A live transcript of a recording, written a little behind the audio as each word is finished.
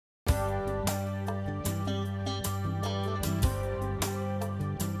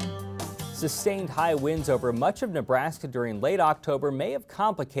Sustained high winds over much of Nebraska during late October may have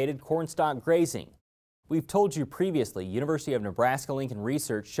complicated corn stalk grazing. We've told you previously, University of Nebraska-Lincoln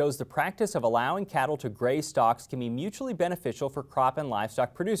research shows the practice of allowing cattle to graze stalks can be mutually beneficial for crop and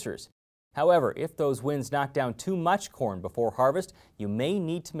livestock producers. However, if those winds knock down too much corn before harvest, you may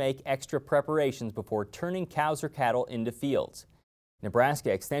need to make extra preparations before turning cows or cattle into fields. Nebraska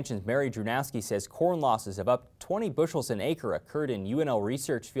Extension's Drewnoski says corn losses of up to 20 bushels an acre occurred in UNL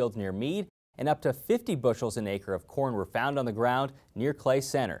research fields near Meade, and up to 50 bushels an acre of corn were found on the ground near Clay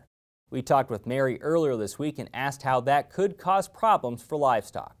Center. We talked with Mary earlier this week and asked how that could cause problems for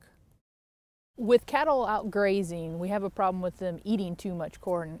livestock. With cattle out grazing, we have a problem with them eating too much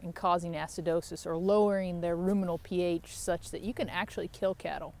corn and causing acidosis or lowering their ruminal pH such that you can actually kill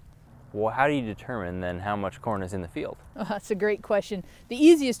cattle. Well, how do you determine then how much corn is in the field? Oh, that's a great question. The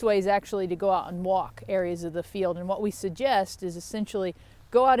easiest way is actually to go out and walk areas of the field, and what we suggest is essentially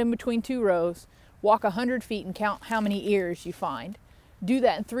go out in between two rows, walk 100 feet and count how many ears you find. Do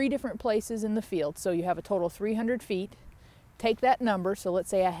that in 3 different places in the field, so you have a total of 300 feet. Take that number, so let's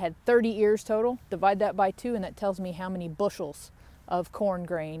say I had 30 ears total, divide that by 2, and that tells me how many bushels of corn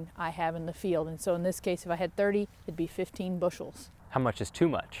grain I have in the field. And so in this case, if I had 30, it'd be 15 bushels. How much is too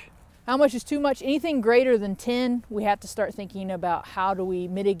much? How much is too much? Anything greater than 10, we have to start thinking about how do we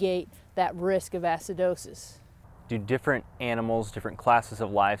mitigate that risk of acidosis. Do different animals, different classes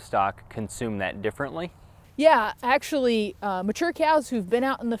of livestock consume that differently? Yeah, actually, mature cows who've been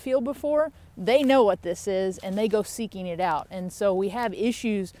out in the field before, they know what this is and they go seeking it out. And so we have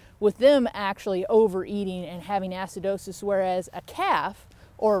issues with them actually overeating and having acidosis, whereas a calf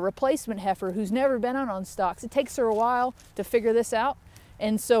or a replacement heifer who's never been out on stalks, it takes her a while to figure this out.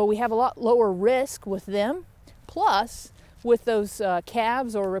 And so we have a lot lower risk with them. Plus, with those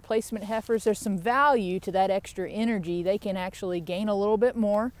calves or replacement heifers, there's some value to that extra energy. They can actually gain a little bit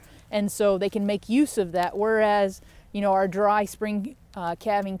more, and so they can make use of that. Whereas, our dry spring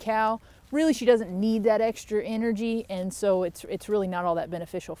calving cow, really she doesn't need that extra energy, and so it's really not all that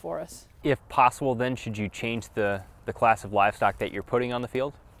beneficial for us. If possible, then should you change the class of livestock that you're putting on the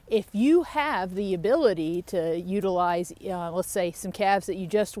field? If you have the ability to utilize, let's say, some calves that you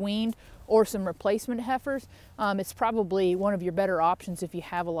just weaned or some replacement heifers, it's probably one of your better options if you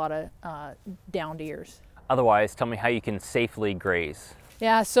have a lot of downed ears. Otherwise, tell me how you can safely graze.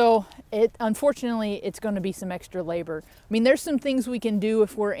 Yeah, so unfortunately, it's going to be some extra labor. I mean, there's some things we can do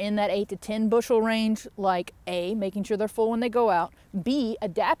if we're in that 8 to 10 bushel range, like A, making sure they're full when they go out, B,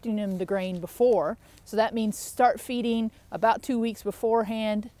 adapting them to grain before. So that means start feeding about 2 weeks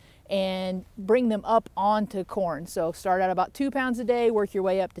beforehand and bring them up onto corn. So start at about 2 pounds a day, work your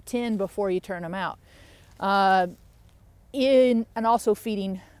way up to 10 before you turn them out. And also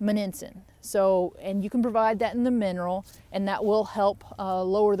feeding Meninsin. So, and you can provide that in the mineral, and that will help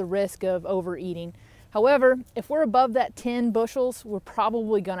lower the risk of overeating. However, if we're above that 10 bushels, we're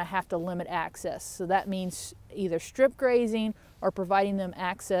probably going to have to limit access. So that means either strip grazing or providing them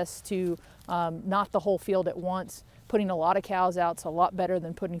access to not the whole field at once. Putting a lot of cows out is a lot better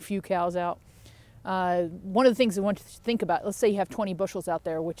than putting few cows out. One of the things I want you to think about, let's say you have 20 bushels out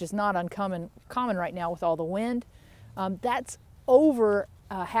there, which is not common right now with all the wind. That's over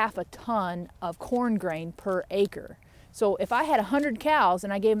half a ton of corn grain per acre. So if I had 100 cows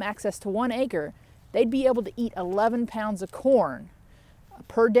and I gave them access to 1 acre, they'd be able to eat 11 pounds of corn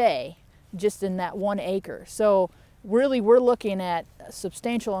per day just in that 1 acre. So really we're looking at a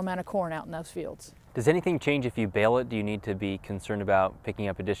substantial amount of corn out in those fields. Does anything change if you bale it? Do you need to be concerned about picking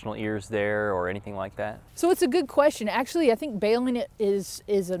up additional ears there or anything like that? So it's a good question. Actually, I think baling it is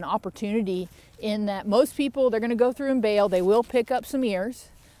an opportunity in that most people, they're going to go through and bale. They will pick up some ears.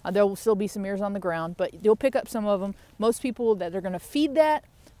 There will still be some ears on the ground, but you'll pick up some of them. Most people that are going to feed that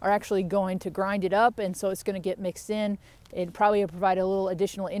are actually going to grind it up, and so it's going to get mixed in. It'd probably provide a little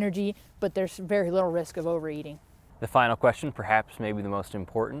additional energy, but there's very little risk of overeating. The final question, perhaps maybe the most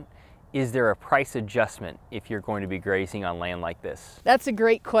important, is there a price adjustment if you're going to be grazing on land like this? That's a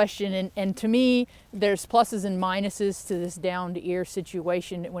great question, and to me, there's pluses and minuses to this downed ear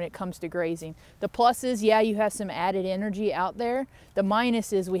situation when it comes to grazing. The plus is, yeah, you have some added energy out there. The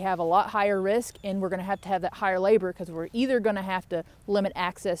minus is we have a lot higher risk, and we're going to have that higher labor because we're either going to have to limit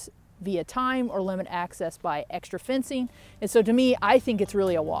access via time or limit access by extra fencing. And so to me, I think it's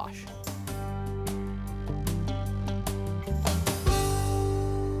really a wash.